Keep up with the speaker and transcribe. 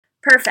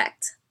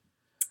Perfect.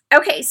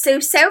 Okay, so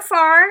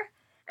far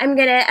I'm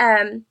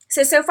gonna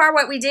so far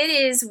what we did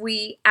is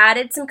we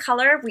added some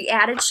color, we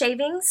added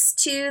shavings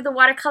to the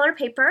watercolor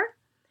paper,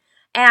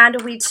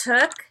 and we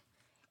took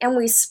and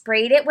we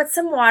sprayed it with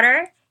some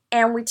water,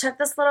 and we took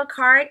this little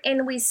card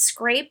and we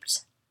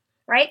scraped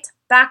right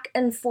back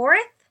and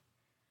forth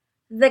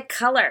the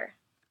color.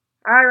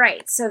 All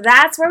right, so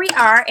that's where we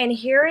are, and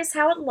here is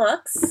how it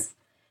looks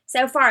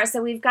so far.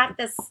 So we've got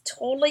this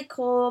totally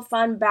cool,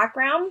 fun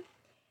background.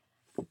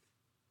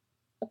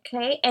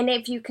 Okay, and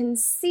if you can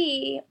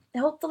see,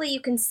 hopefully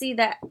you can see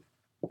that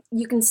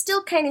you can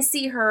still kind of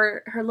see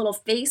her little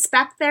face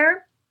back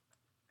there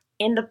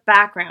in the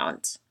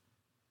background.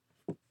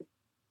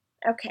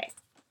 Okay,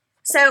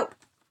 so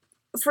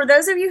for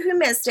those of you who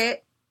missed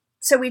it,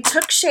 so we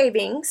took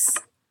shavings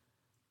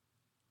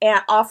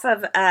off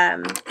of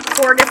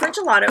 4 different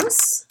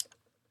gelatos.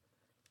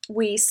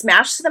 We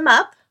smashed them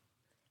up,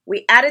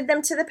 we added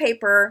them to the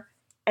paper,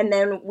 and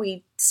then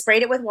we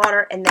sprayed it with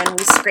water, and then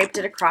we scraped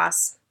it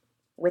across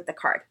with the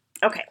card.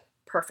 Okay,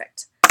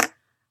 perfect.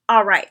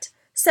 All right,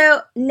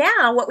 so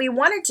now what we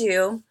want to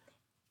do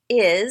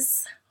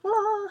is,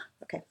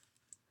 okay,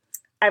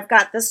 I've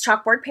got this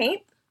chalkboard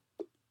paint,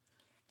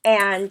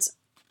 and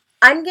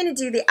I'm going to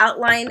do the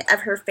outline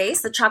of her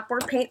face. The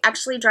chalkboard paint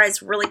actually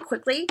dries really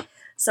quickly,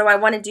 so I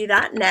want to do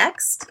that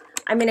next.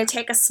 I'm going to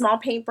take a small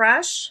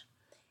paintbrush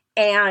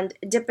and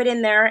dip it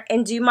in there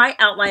and do my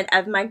outline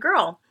of my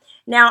girl.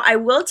 Now, I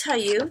will tell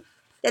you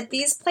that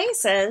these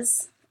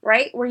places,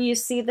 right, where you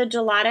see the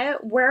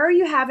gelato,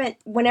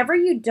 whenever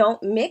you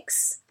don't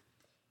mix,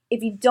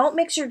 if you don't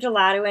mix your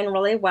gelato in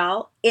really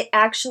well, it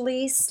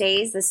actually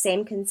stays the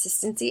same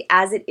consistency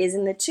as it is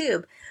in the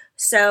tube.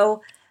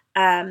 So,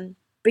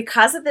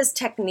 because of this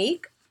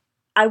technique,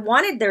 I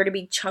wanted there to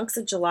be chunks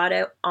of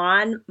gelato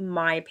on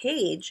my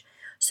page.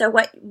 So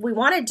what we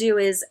want to do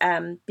is,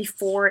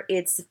 before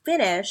it's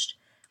finished,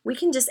 we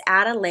can just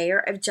add a layer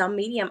of gel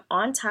medium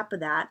on top of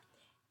that,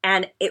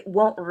 and it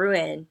won't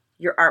ruin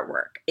your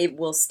artwork. It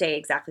will stay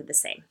exactly the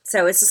same.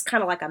 So it's just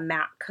kind of like a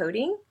matte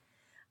coating.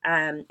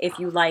 If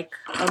you like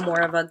a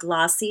more of a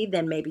glossy,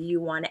 then maybe you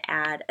want to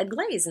add a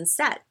glaze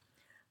instead.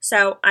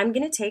 So I'm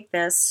going to take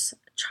this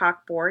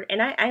chalkboard,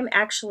 and I'm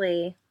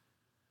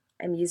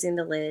using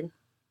the lid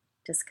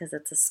just because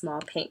it's a small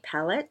paint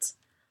palette.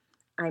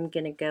 I'm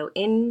going to go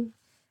in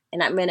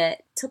and I'm going to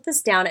tilt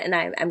this down, and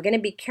I'm going to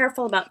be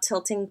careful about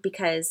tilting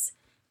because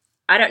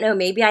I don't know,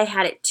 maybe I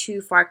had it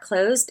too far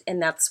closed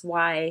and that's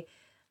why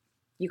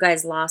you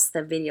guys lost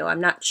the video. I'm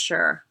not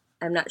sure.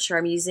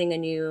 I'm using a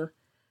new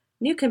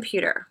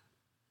computer.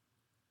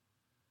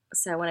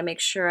 So I want to make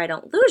sure I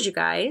don't lose you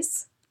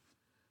guys.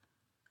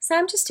 So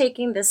I'm just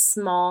taking this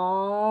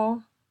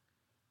small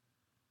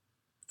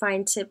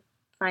fine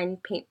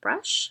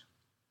paintbrush,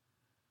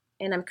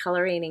 and I'm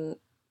coloring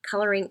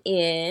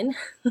in.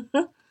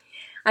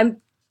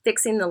 I'm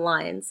fixing the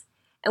lines.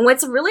 And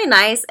what's really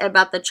nice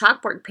about the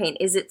chalkboard paint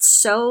is it's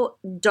so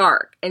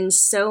dark and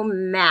so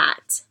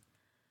matte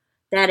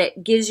that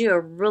it gives you a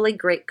really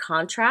great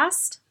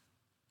contrast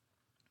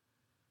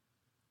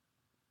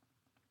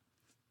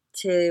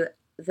to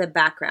the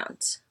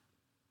background.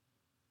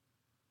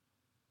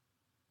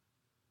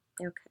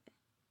 Okay.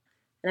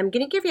 And I'm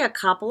going to give you a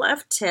couple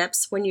of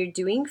tips when you're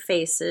doing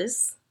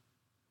faces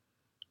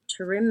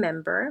to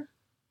remember.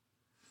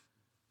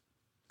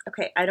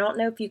 Okay, I don't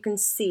know if you can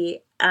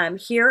see.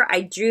 Here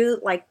I drew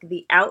like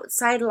the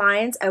outside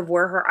lines of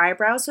where her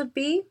eyebrows would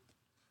be.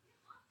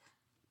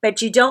 But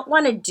you don't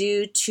want to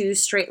do 2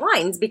 straight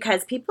lines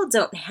because people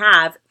don't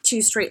have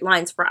 2 straight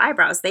lines for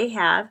eyebrows. They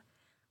have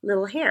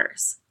little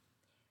hairs.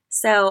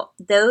 So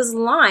those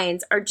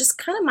lines are just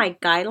kind of my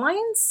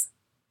guidelines.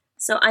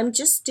 So I'm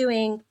just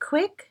doing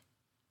quick,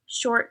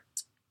 short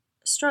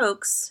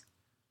strokes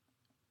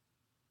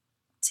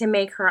to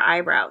make her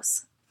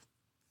eyebrows.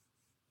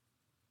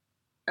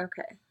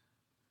 Okay.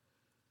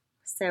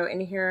 So,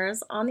 and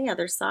here's on the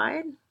other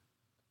side,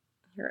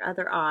 her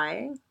other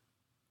eye.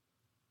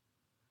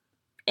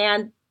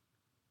 And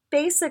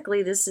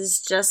basically this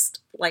is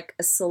just like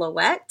a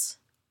silhouette.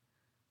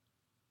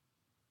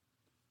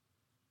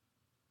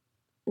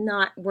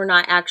 We're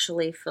not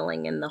actually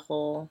filling in the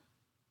whole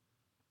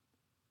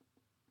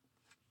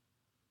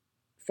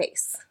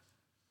face.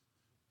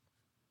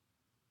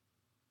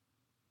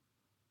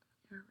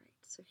 All right,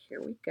 so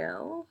here we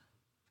go.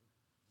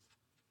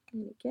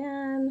 And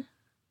again,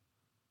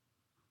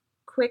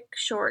 quick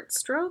short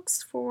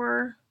strokes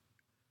for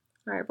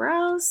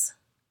eyebrows.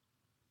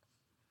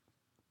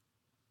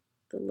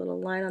 The little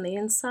line on the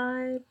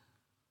inside.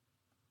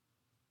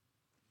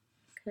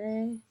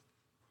 Okay.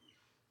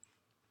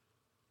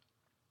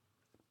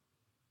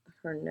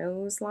 Her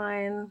nose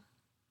line.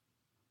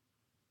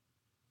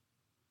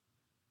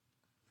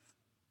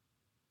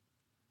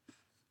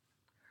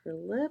 Her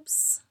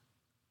lips.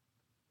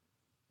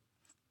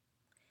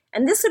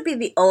 And this would be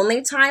the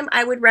only time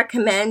I would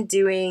recommend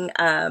doing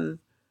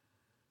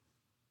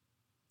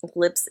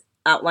lips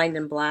outlined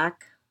in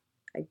black.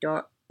 I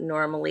don't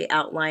normally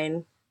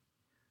outline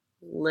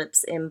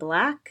lips in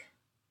black.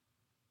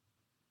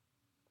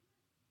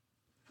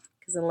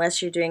 because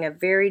unless you're doing a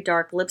very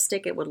dark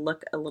lipstick, it would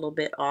look a little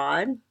bit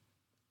odd.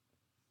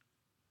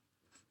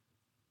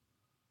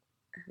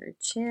 Her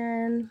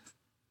chin.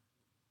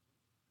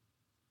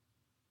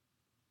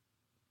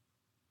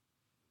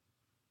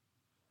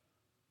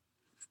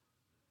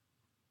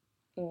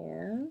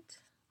 And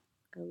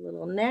a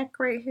little neck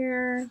right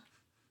here.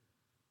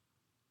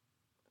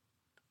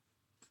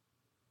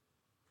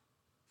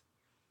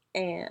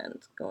 And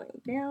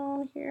going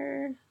down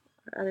here,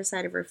 other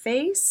side of her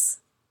face.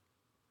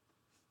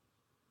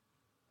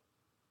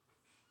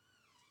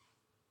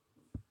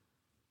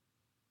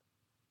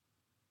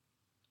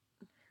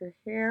 Her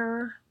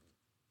hair.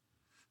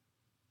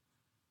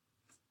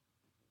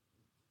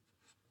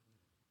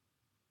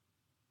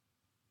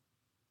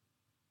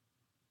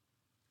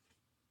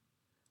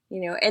 You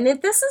know, and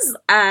if this is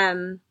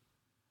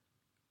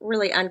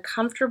really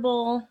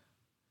uncomfortable,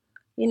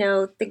 you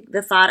know,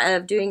 the thought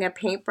of doing a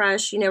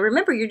paintbrush, you know,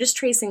 remember you're just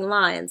tracing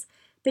lines.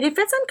 But if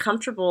it's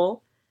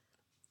uncomfortable,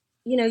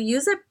 you know,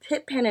 use a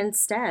Pitt pen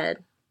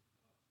instead.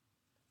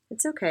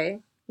 It's okay.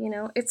 You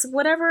know, it's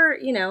whatever,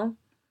 you know,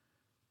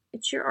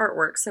 it's your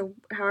artwork. So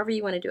however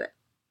you want to do it.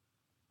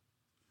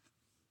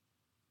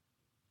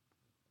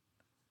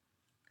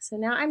 So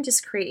now I'm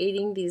just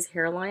creating these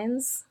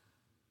hairlines.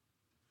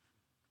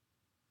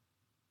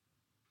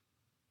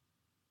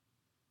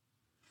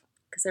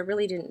 Because I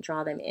really didn't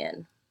draw them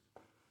in.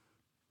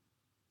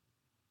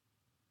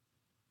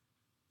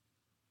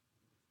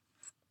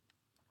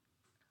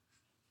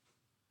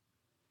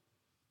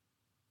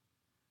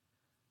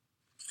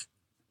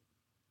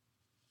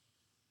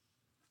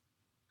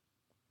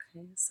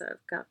 Okay, so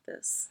I've got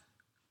this.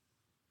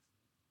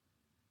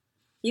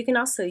 You can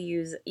also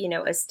use, you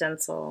know, a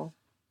stencil.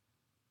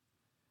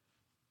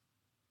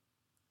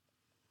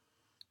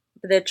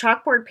 The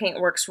chalkboard paint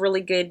works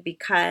really good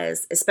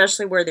because,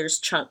 especially where there's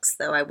chunks,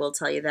 though, I will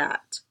tell you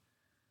that.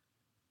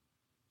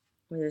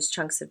 Where there's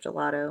chunks of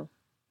gelato.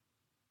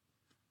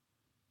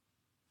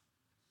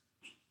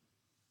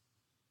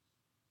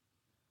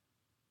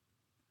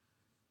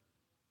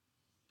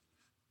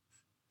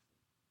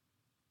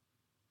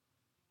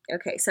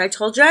 Okay, so I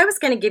told you I was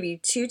going to give you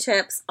 2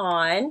 tips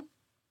on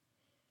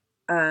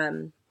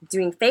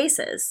doing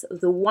faces.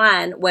 The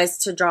one was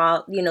to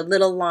draw, you know,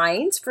 little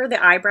lines for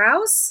the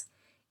eyebrows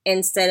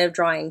instead of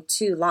drawing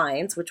 2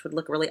 lines, which would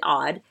look really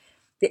odd.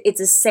 It's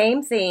the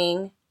same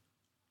thing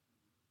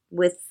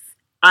with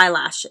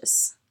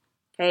eyelashes.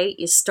 Okay,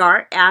 you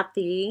start at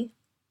the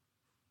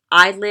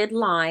eyelid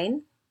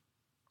line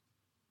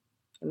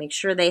and make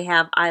sure they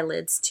have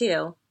eyelids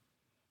too,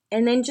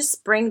 and then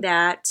just bring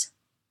that,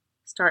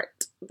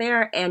 start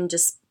there and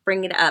just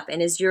bring it up.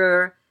 And as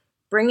you're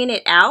bringing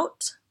it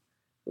out,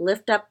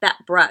 lift up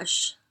that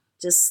brush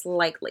just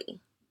slightly.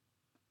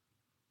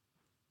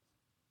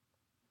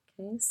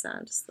 Okay, so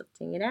I'm just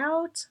lifting it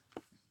out.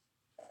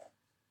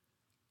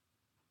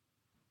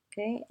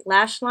 Okay,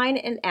 lash line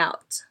and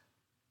out.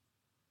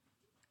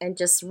 And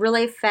just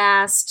really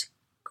fast,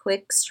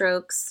 quick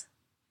strokes.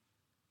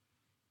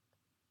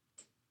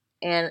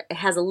 And it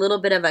has a little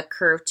bit of a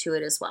curve to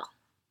it as well.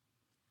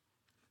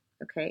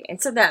 Okay,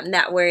 and so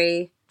that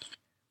way,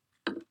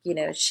 you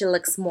know, she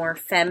looks more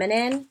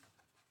feminine,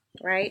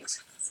 right?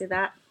 See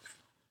that?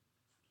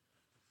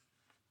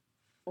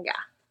 Yeah,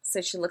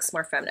 so she looks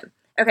more feminine.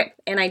 Okay,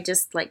 and I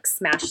just like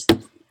smashed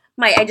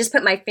I just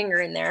put my finger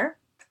in there.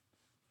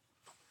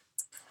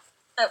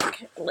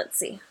 Okay, let's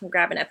see. I'm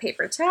grabbing a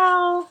paper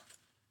towel.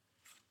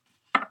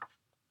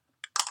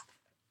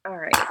 All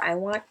right,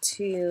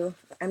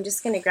 I'm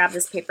just going to grab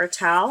this paper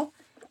towel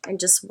and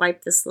just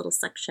wipe this little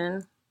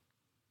section.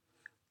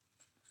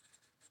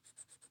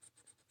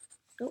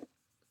 Oh,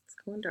 it's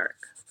going dark.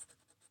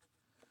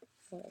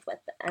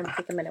 I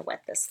think I'm going to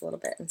wet this a little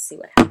bit and see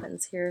what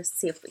happens here.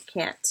 See if we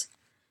can't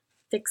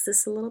fix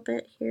this a little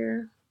bit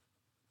here.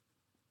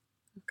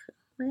 Okay,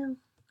 well,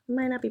 it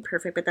might not be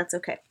perfect, but that's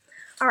okay.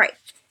 All right,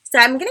 so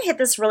I'm going to hit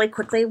this really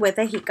quickly with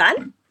a heat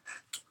gun.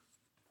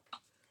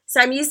 So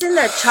I'm using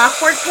the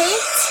chalkboard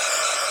paint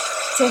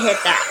to hit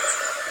that.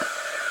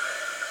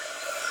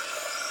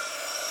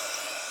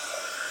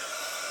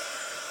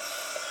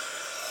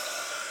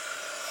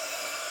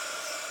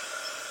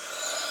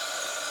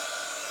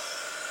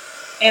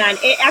 And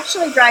it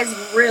actually dries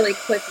really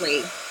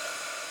quickly.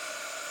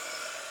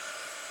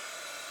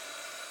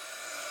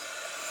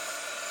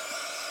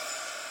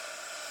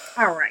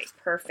 All right,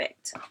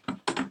 perfect.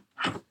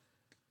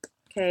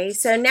 Okay,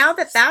 so now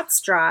that that's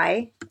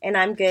dry and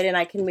I'm good and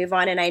I can move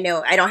on, and I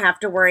know I don't have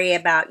to worry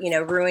about, you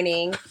know,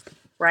 ruining,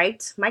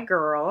 right, my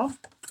girl.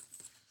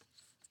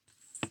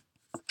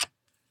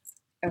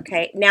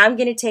 Okay, now I'm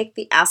going to take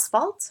the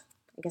asphalt.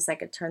 I guess I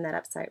could turn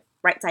that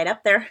right side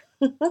up there.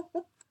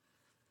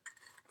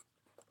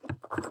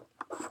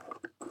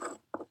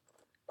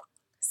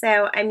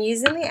 So I'm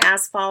using the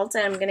asphalt,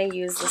 and I'm going to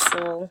use this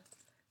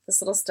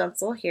little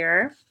stencil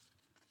here.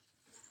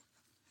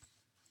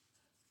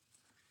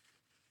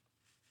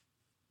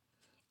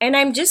 And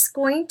I'm just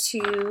going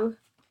to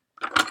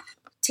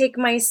take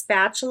my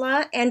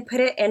spatula and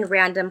put it in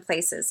random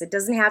places. It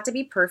doesn't have to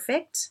be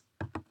perfect.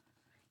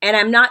 And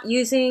I'm not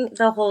using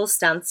the whole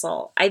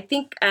stencil. I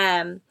think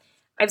I've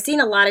seen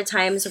a lot of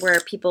times where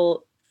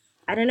people,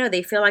 I don't know,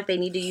 they feel like they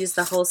need to use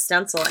the whole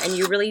stencil, and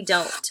you really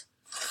don't.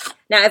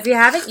 Now, if you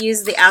haven't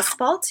used the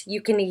asphalt,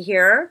 you can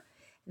hear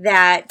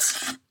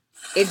that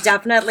it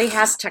definitely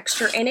has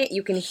texture in it.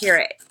 You can hear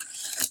it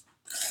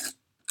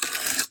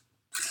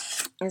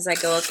as I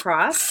go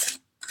across.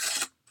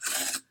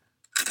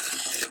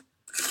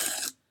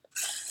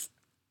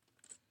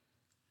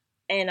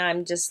 And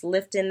I'm just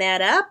lifting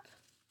that up,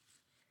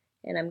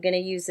 and I'm going to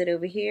use it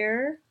over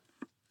here,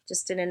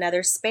 just in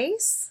another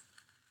space.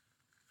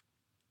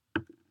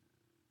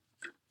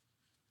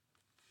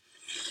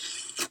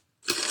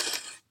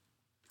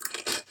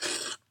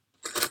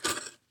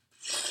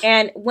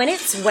 And when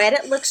it's wet,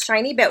 it looks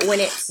shiny, but when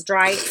it's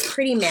dry, it's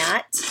pretty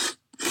matte.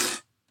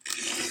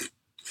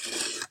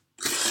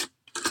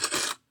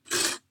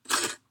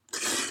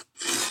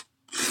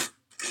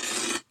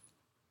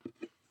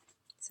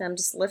 So I'm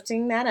just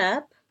lifting that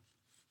up.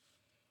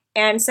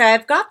 And so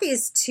I've got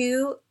these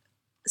two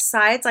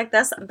sides like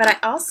this, but I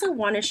also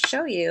want to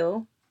show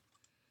you,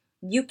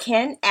 you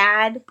can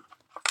add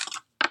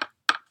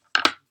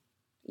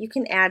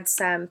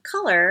some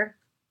color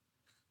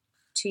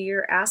to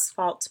your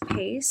asphalt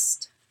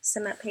paste,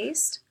 cement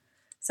paste.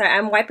 So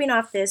I'm wiping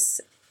off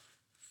this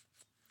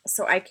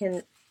so I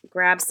can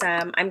grab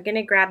some. I'm going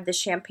to grab the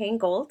champagne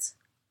gold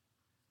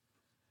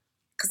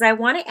because I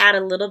want to add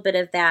a little bit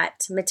of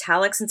that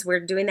metallic, since we're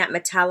doing that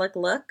metallic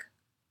look,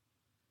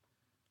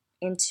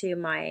 into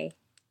my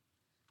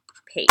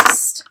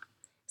paste.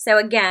 So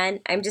again,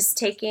 I'm just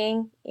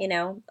taking, you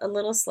know, a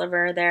little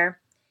sliver there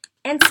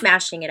and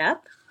smashing it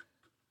up.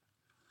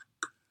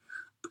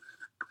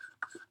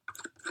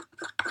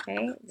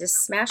 Okay,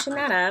 just smashing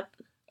that up.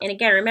 And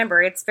again,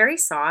 remember, it's very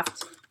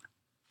soft.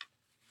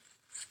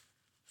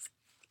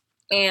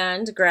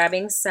 And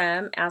grabbing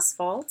some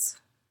asphalt.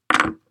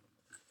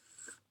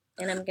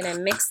 And I'm going to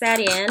mix that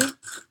in.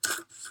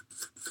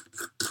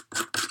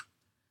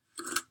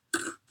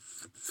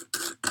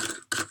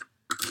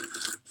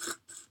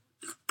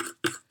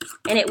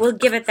 And it will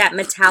give it that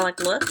metallic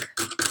look.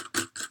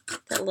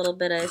 That little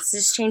bit of,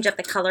 just change up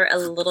the color a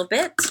little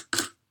bit.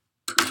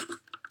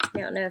 I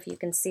don't know if you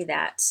can see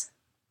that.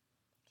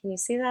 Can you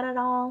see that at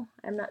all?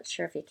 I'm not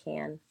sure if you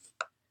can.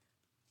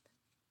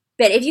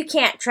 But if you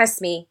can't,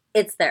 trust me,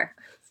 it's there.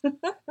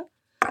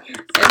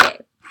 Okay,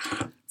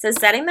 so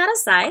setting that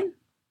aside,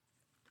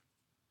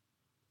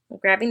 I'm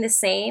grabbing the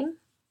same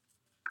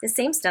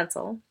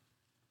stencil.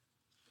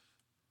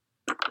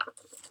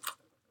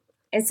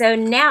 And so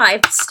now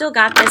I've still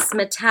got this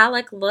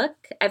metallic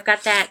look. I've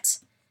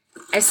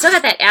still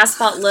got that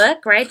asphalt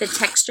look, right? The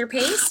texture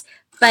paste,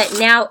 but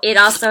now it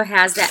also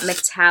has that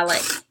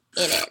metallic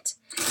in it.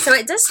 So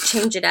it does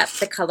change it up,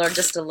 the color,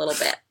 just a little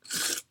bit.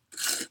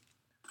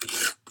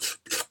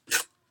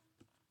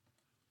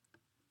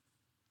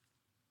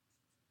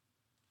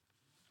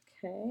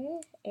 Okay,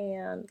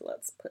 and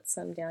let's put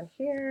some down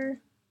here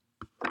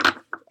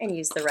and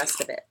use the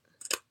rest of it.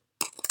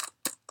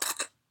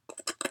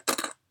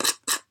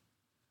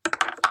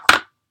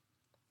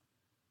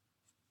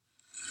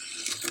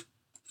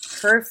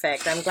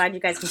 Perfect. I'm glad you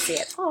guys can see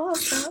it.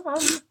 Awesome.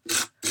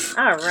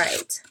 All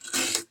right.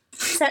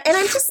 So, and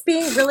I'm just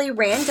being really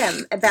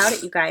random about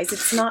it, you guys.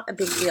 It's not a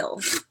big deal.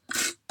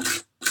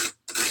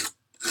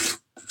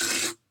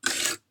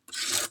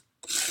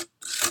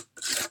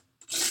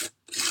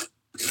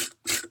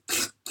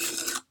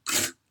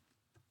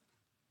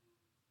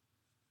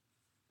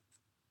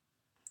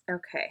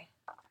 Okay.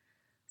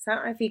 So I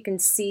don't know if you can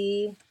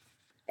see.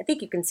 I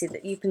think you can see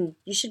that.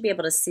 You should be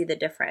able to see the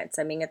difference.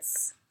 I mean,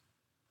 it's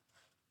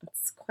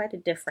quite a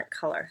different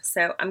color.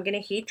 So I'm going to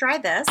heat dry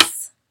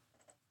this,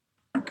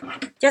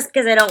 just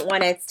because I don't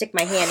want to stick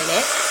my hand in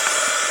it.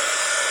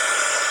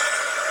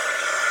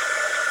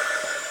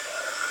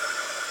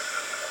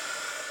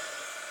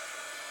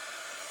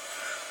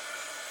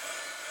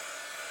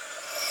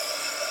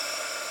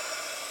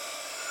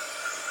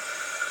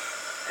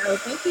 Oh,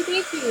 thank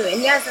you.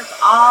 And yes, it's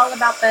all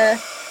about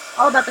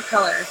the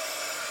color.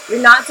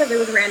 You're not so good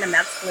with random.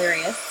 That's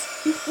hilarious.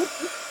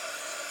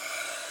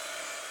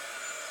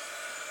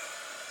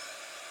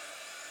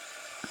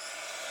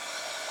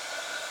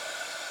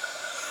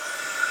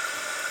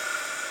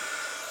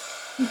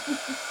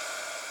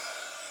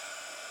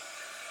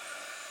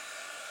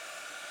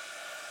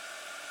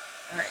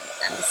 All right,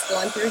 I'm just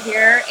going through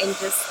here and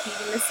just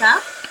heating this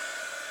up.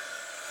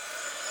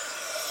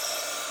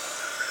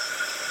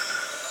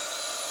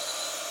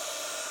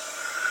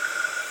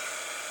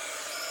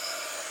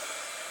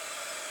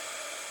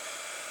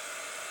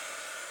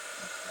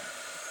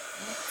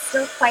 It's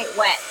still quite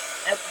wet.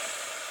 Okay.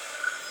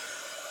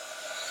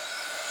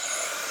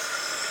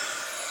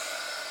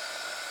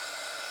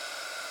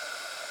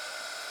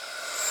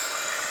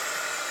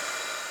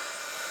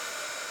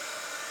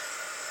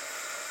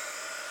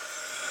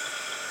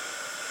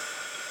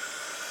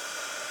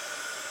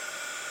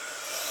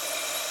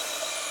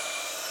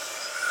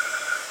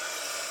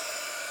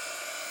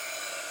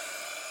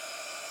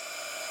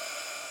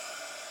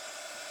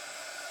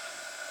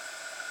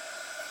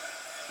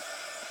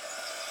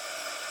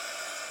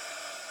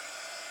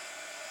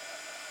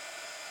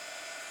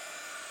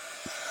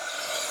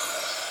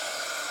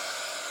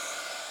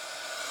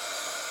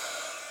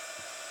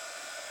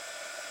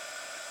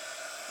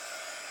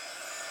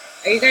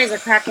 Oh, you guys are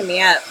cracking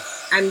me up.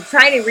 I'm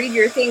trying to read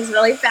your things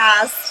really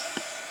fast.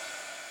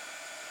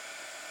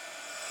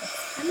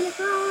 Coming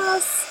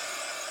across.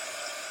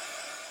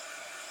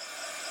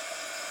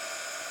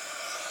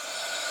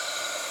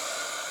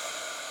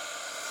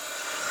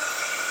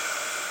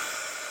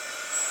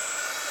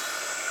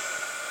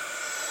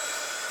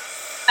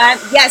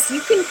 Yes,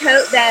 you can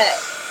coat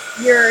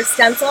your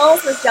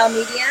stencils with gel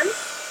medium,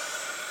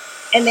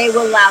 and they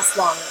will last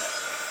longer.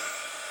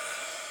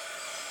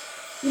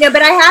 You know,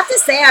 but I have to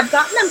say, I've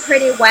gotten them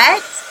pretty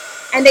wet,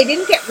 and they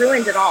didn't get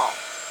ruined at all.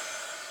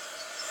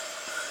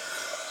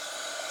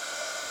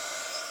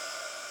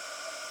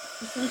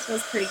 This one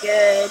smells pretty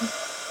good.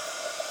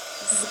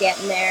 This is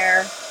getting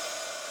there.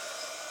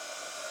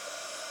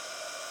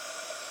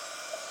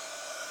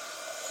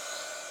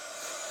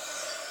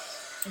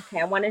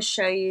 Okay, I want to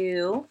show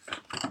you.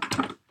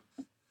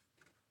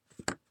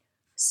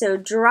 So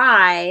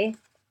dry.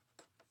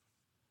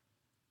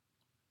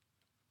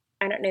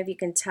 I don't know if you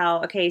can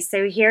tell. Okay,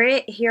 so here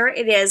it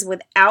is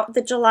without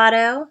the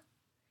gelato,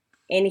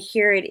 and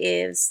here it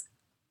is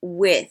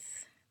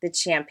with the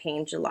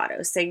champagne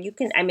gelato. So you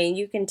can, I mean,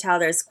 you can tell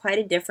there's quite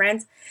a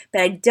difference,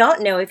 but I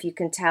don't know if you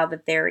can tell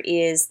that there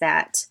is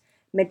that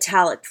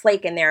metallic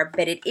flake in there,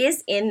 but it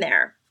is in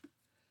there.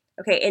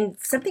 Okay, and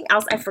something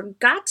else I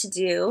forgot to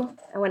do,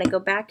 I want to go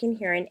back in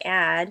here and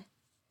add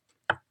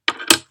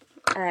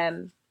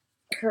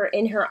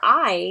her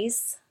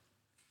eyes.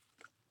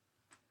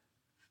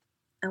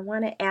 I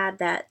want to add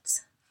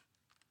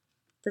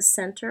the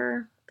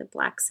center, the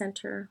black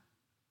center,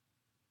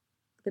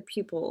 the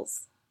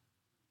pupils.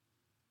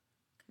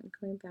 I'm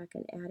going back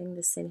and adding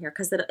this in here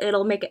because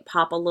it'll make it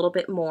pop a little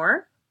bit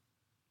more.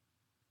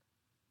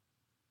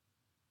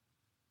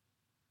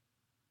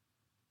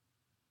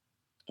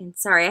 And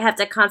sorry, I have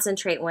to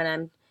concentrate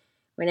when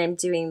I'm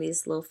doing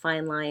these little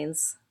fine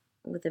lines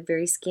with a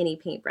very skinny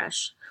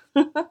paintbrush.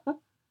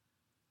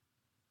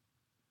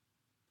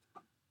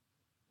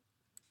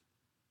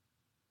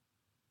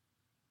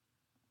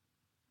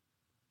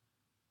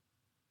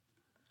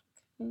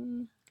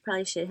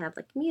 Probably should have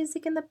like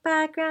music in the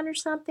background or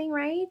something,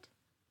 right?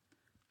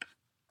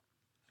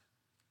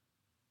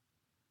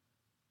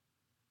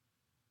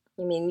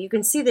 I mean, you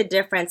can see the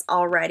difference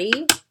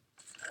already.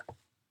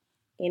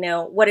 You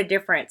know, what a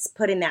difference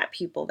putting that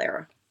pupil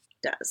there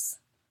does.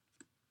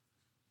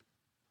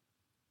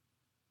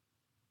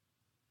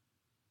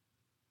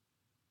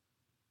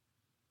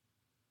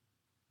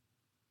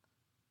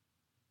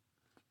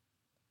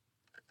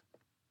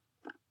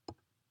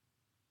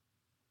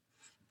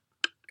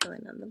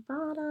 Going on the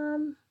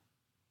bottom.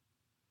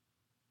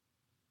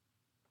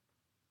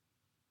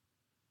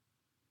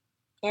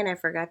 And I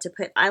forgot to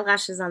put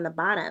eyelashes on the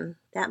bottom.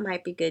 That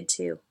might be good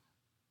too.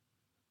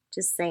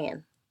 Just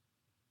saying.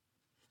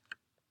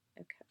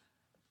 Okay.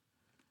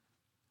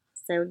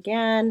 So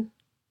again,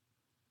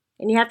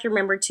 and you have to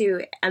remember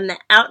too, on the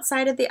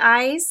outside of the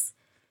eyes,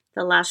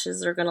 the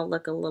lashes are going to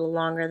look a little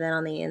longer than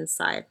on the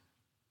inside.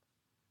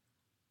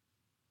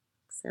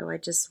 So I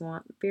just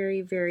want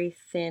very, very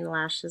thin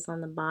lashes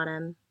on the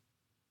bottom.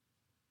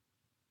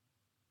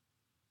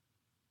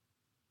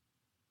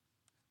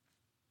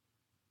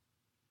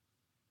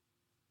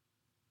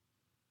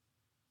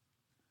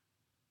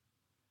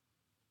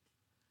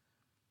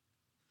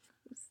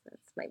 That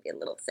might be a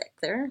little thick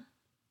there.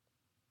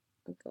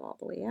 I'll go all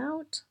the way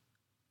out.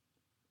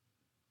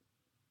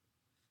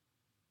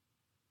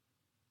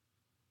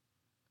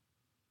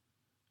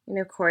 And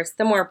of course,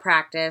 the more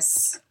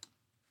practice,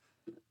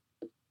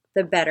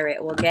 the better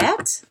it will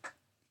get.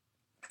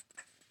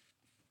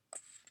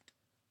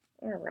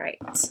 All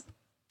right.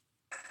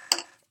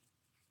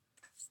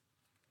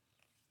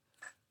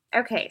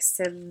 Okay,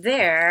 so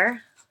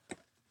there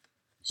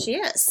she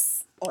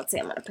is. Let's see,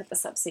 I'm going to put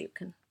this up so you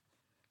can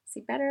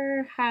see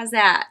better. How's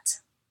that?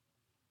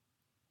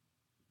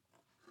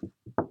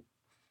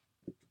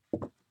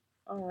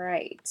 All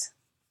right.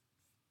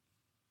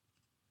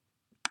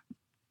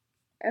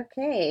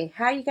 Okay,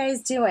 how you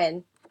guys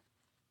doing?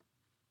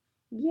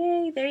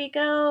 Yay, there you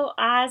go.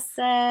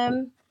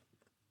 Awesome.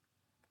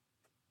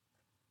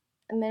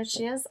 And there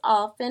she is,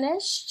 all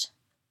finished.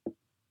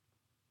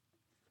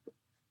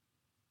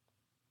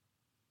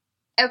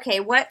 Okay,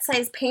 what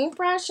size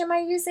paintbrush am I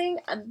using?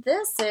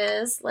 This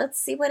is, let's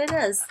see what it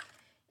is.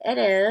 It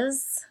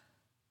is,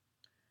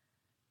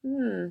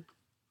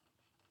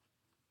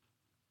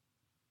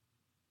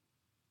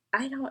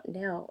 I don't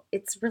know.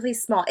 It's really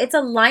small. It's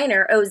a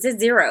liner. Oh, it's a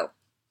 0.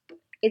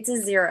 It's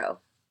a 0.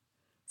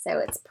 So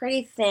it's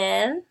pretty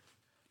thin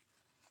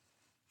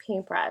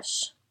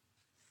paintbrush.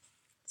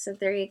 So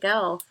there you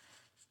go.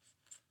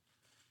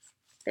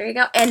 There you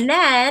go. And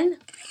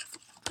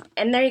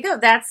there you go.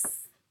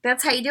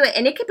 That's how you do it.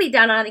 And it could be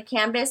done on a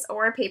canvas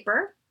or a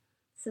paper.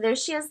 So there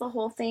she is, the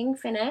whole thing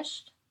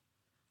finished.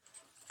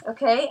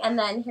 Okay, and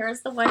then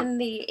here's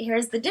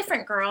here's the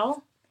different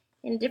girl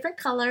in a different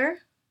color.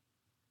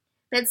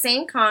 That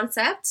same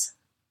concept,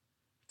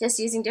 just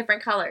using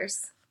different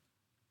colors.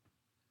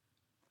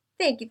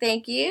 Thank you,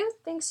 thank you.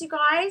 Thanks, you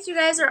guys. You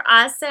guys are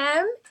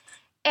awesome.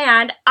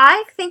 And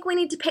I think we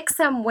need to pick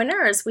some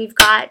winners. We've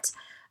got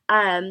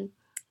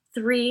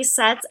 3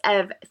 sets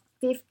of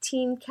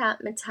 15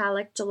 count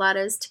metallic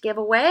gelatos to give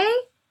away.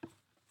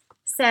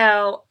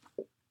 So,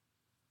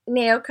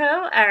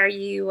 Naoko, are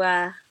you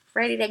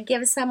ready to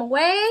give some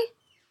away?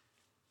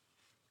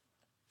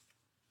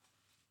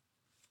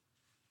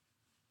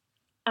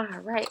 All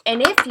right.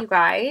 And if you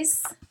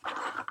guys,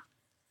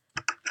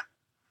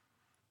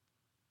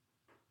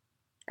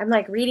 I'm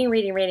like reading.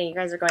 You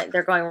guys are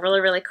they're going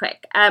really, really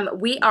quick.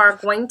 We are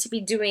going to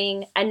be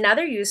doing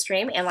another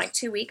Ustream in like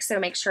 2 weeks, so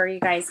make sure you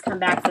guys come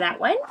back for that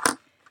one.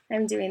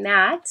 I'm doing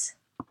that.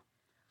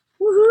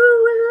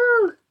 Woohoo,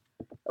 woohoo.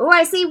 Oh,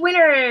 I see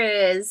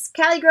winners.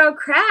 Cali Girl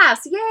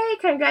Crafts. Yay,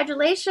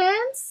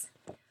 congratulations.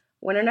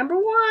 Winner number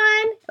 1.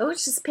 Oh,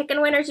 it's just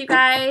picking winners, you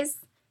guys.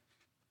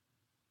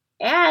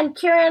 And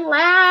Karen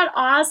Ladd.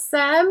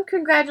 Awesome.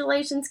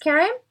 Congratulations,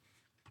 Karen.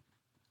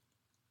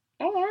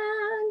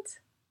 And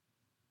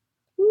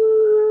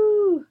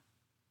woo.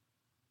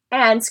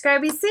 And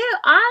Scrubby Sue.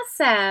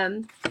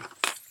 Awesome.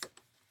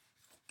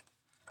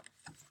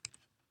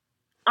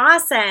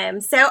 Awesome.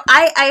 So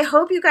I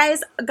hope you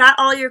guys got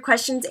all your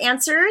questions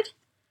answered.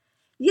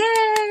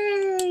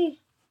 Yay!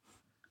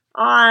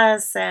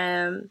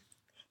 Awesome.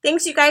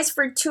 Thanks you guys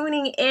for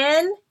tuning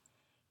in.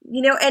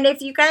 And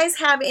if you guys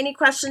have any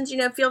questions,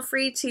 feel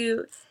free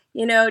to,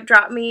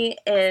 drop me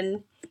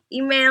an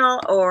email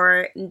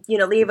or,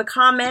 leave a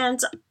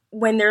comment.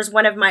 When there's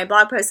one of my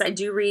blog posts, I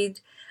do read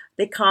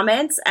the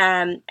comments.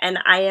 And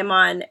I am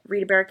on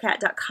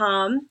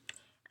ritabarakat.com.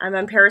 I'm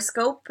on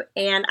Periscope,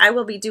 and I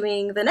will be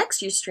doing the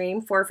next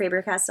Ustream for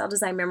Faber-Castell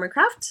Design Memory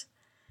Craft.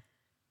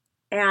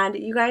 And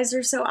you guys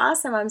are so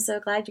awesome. I'm so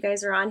glad you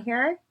guys are on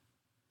here.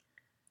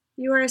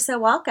 You are so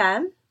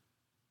welcome.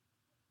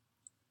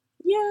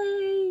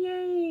 Yay,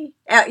 yay.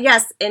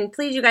 Yes, and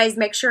please, you guys,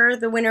 make sure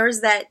the winners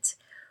that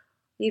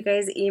you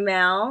guys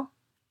email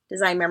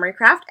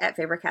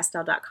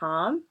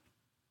designmemorycraft@fabercastell.com.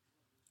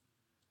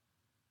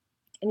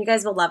 And you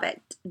guys will love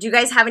it. Do you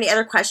guys have any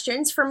other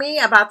questions for me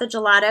about the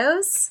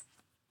gelatos?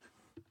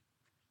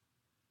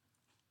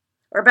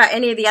 Or about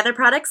any of the other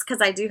products?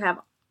 Because I do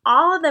have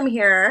all of them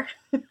here.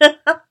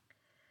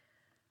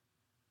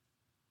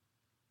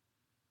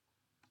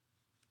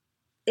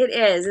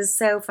 It's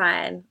so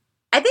fun.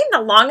 I think the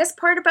longest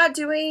part about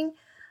doing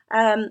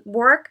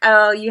work,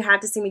 oh, you have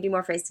to see me do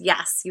more face.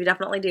 Yes, you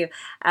definitely do,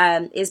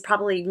 is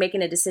probably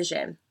making a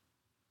decision.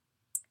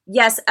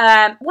 Yes,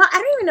 well, I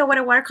don't even know what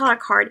a watercolor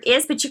card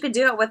is, but you could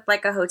do it with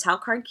like a hotel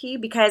card key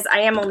because I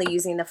am only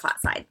using the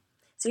flat side.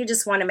 So you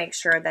just want to make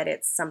sure that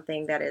it's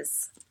something that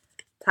is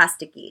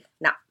plasticky,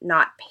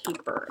 not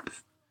paper.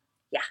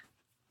 Yeah.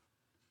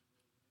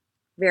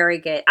 Very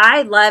good.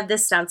 I love the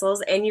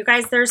stencils, and you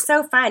guys, they're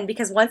so fun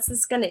because once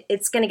it's gonna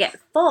get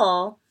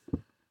full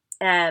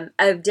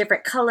of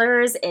different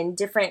colors and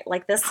different,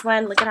 like this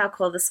one. Look at how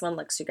cool this one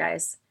looks, you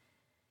guys.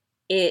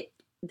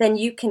 Then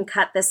you can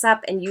cut this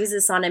up and use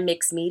this on a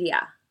mixed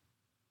media.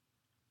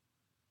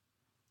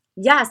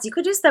 Yes, you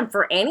could use them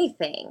for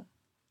anything,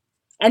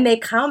 and they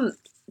come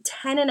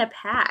 10 in a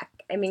pack.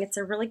 I mean, it's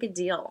a really good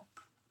deal.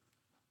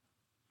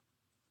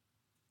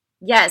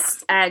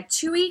 Yes,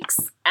 2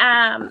 weeks.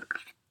 Naoko,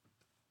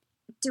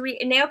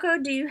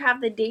 do you have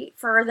the date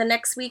for the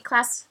next week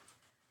class?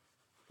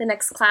 The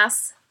next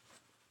class?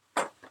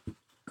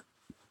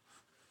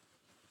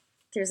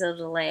 There's a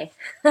delay.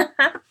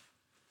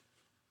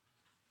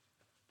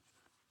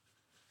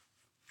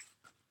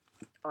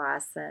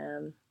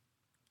 Awesome.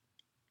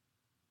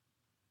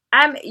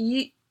 I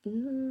mean,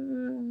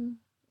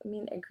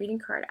 a greeting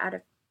card out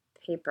of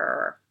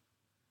paper.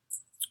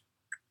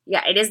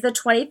 Yeah, it is the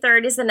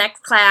 23rd is the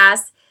next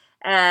class.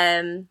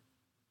 Yep.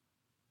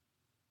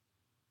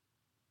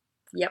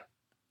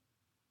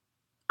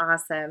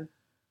 Awesome.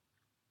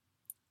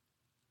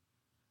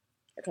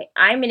 Okay,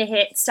 I'm going to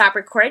hit stop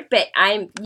record, but